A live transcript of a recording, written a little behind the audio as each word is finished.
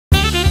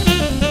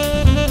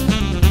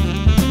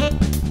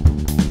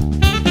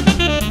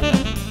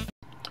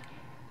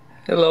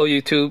Hello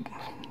YouTube,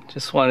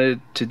 just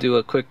wanted to do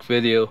a quick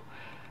video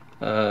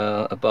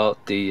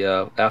about the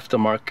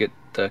aftermarket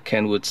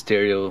Kenwood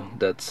stereo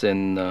that's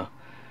in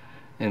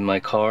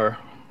my car.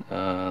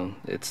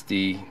 It's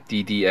the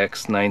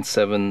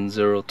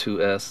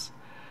DDX9702S.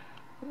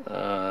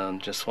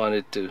 Just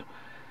wanted to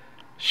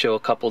show a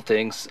couple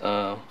things.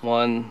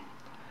 One,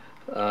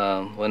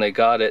 when I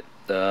got it,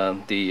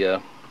 the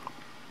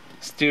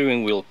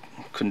steering wheel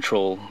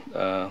control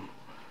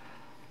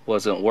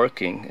wasn't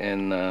working,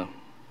 and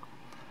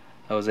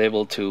I was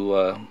able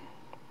to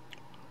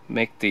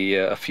make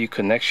a few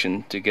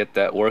connections to get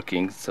that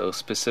working. So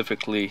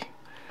specifically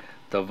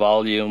the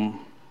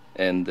volume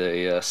and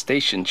the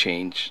station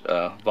change,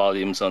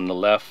 volumes on the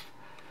left,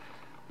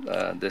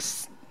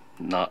 this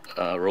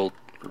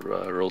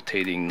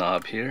rotating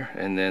knob here,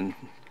 and then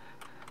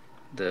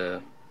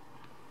the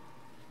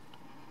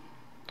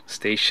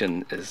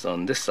station is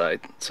on this side.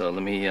 So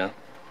let me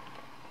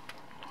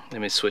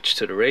switch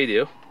to the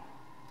radio,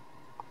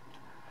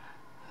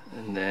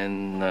 and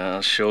then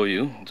I'll show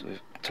you.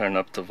 Turn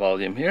up the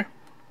volume here.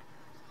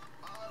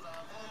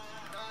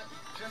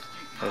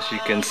 As you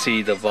can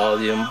see, the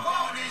volume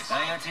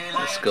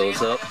this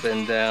goes up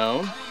and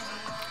down,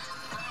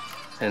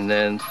 and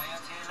then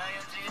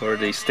for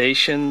the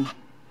station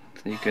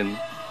you can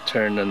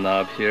turn the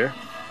knob here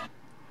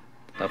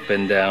up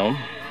and down.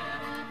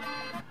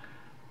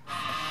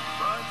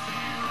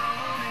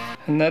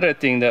 Another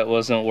thing that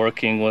wasn't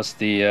working was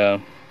the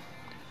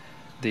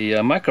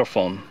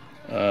microphone.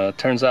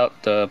 Turns out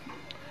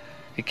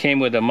it came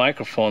with a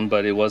microphone,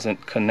 but it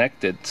wasn't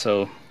connected,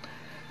 so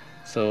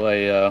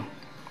I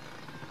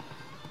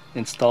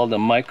installed a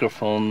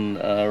microphone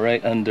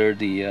right under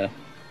the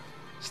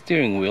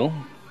steering wheel,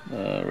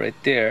 right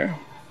there.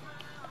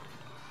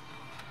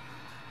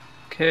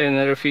 Okay,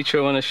 another feature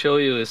I want to show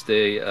you is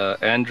the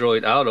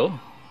Android Auto.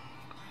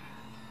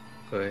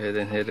 Go ahead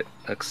and hit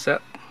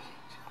accept.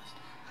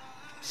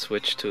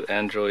 Switch to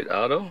Android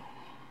Auto.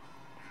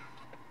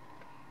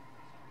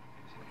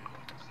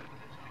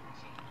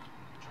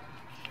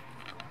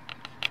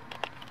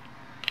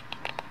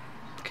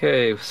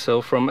 Okay,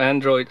 so from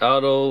Android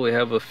Auto we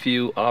have a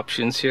few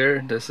options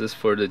here. This is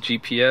for the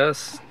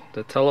GPS,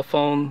 the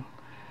telephone,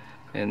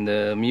 and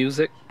the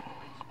music,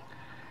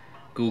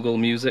 Google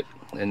Music,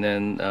 and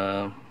then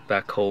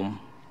back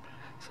home.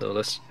 So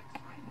let's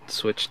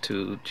switch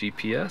to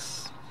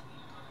GPS.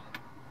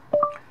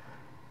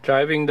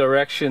 Driving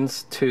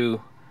directions to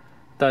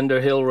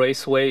Thunderhill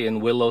Raceway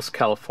in Willows,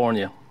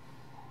 California.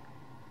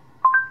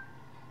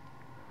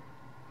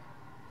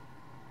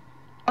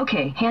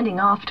 Okay,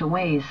 handing off to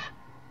Waze.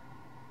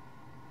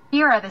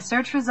 Here are the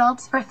search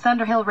results for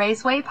Thunderhill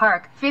Raceway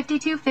Park,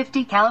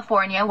 5250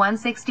 California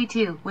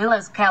 162,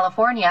 Willows,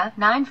 California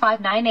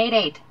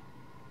 95988.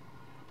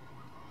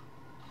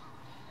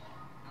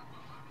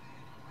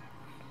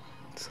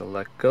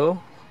 Select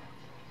go.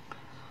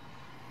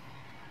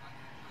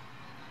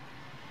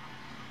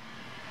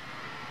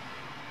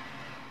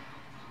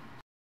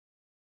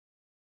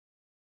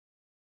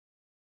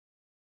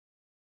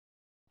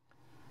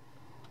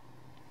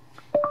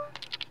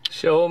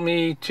 Show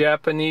me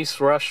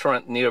Japanese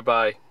restaurant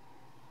nearby.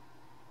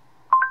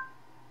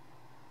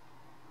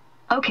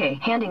 Okay,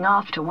 handing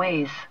off to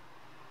Waze.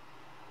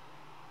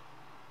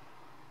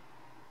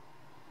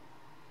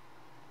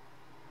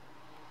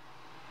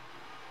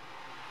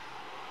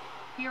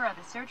 Here are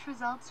the search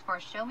results for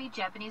Show Me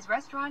Japanese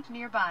Restaurant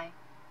Nearby.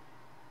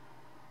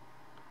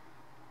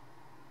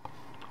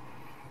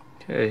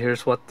 Okay,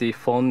 here's what the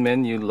phone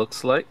menu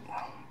looks like.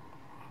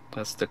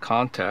 That's the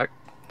contact,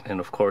 and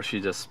of course you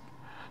just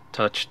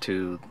touch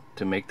to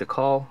make the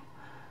call.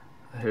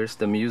 Here's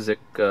the music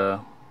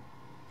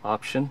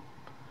option.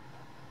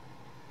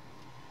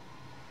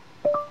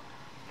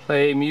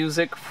 Play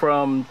music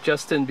from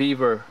Justin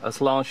Bieber,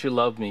 As Long As You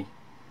Love Me.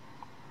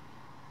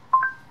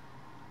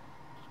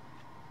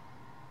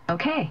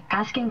 Okay,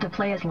 asking to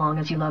play As Long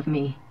As You Love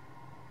Me.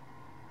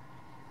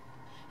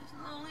 As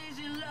long as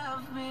you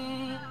love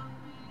me.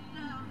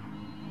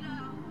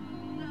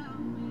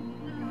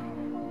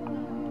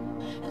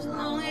 As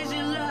long as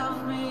you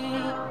love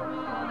me.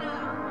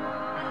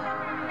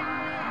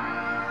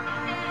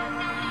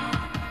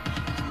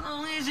 As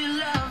long as you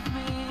love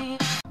me.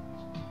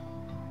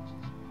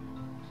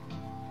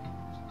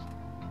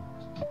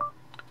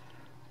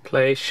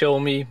 Play Show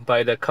Me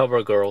by the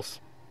Cover Girls.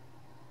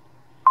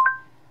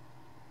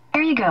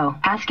 Here you go,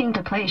 asking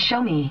to play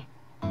Show Me.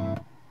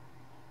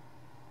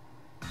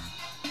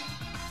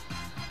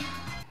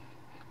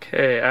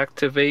 Okay,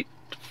 activate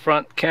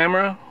front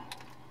camera.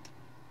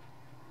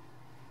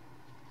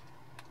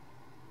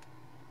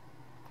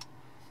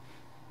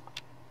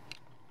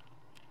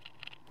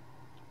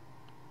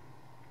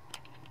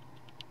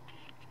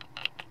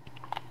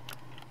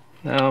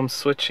 Now I'm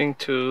switching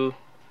to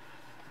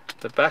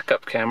the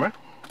backup camera.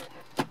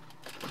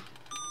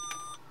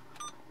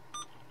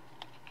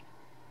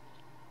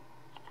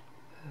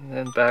 And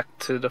then back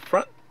to the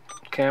front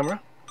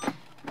camera.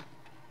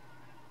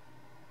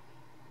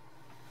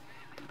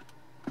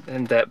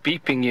 And that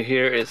beeping you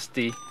hear is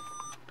the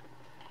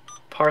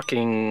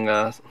parking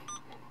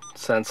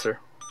sensor.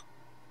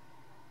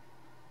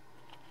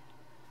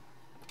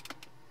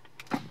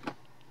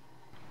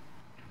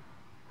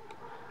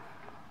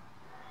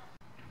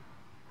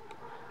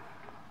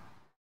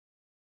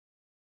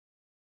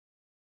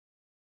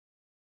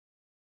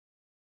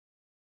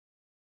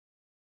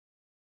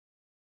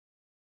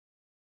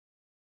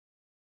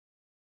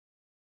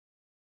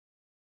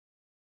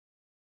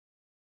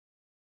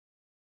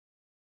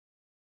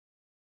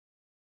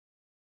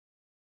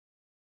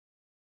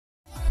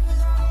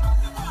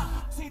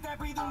 Si te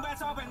pido un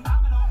beso,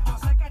 vendámelo. Yo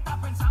sé que estás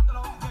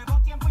pensándolo. Llevo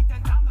tiempo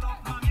intentándolo.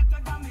 Mami, esto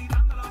es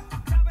mirándolo.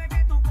 Sabe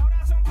que tu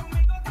corazón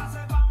conmigo te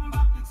hace bam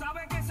bam.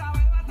 Sabe que esa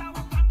beba está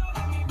buscando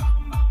de mi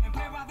bam bam. En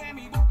pruebas de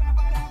mi boca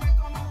para ver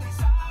cómo te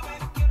sabe.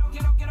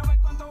 Quiero ver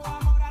cuánto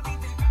amor a ti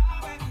te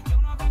cabe.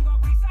 Yo no tengo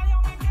prisa,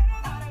 yo me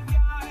quiero dar el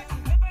viaje.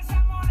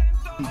 Empezamos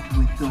lento.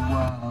 With the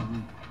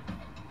world.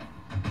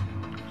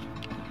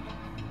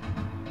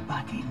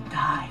 But in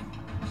time,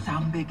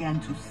 some began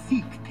to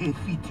seek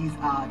Tefiti's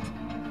heart.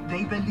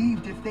 They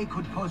believed if they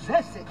could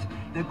possess it,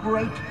 the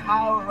great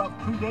power of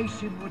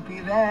creation would be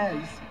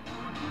theirs.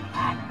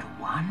 And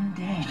one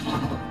day,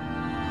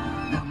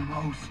 the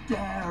most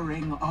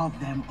daring of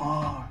them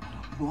all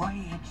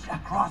voyaged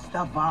across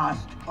the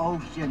vast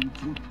ocean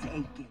to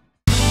take it.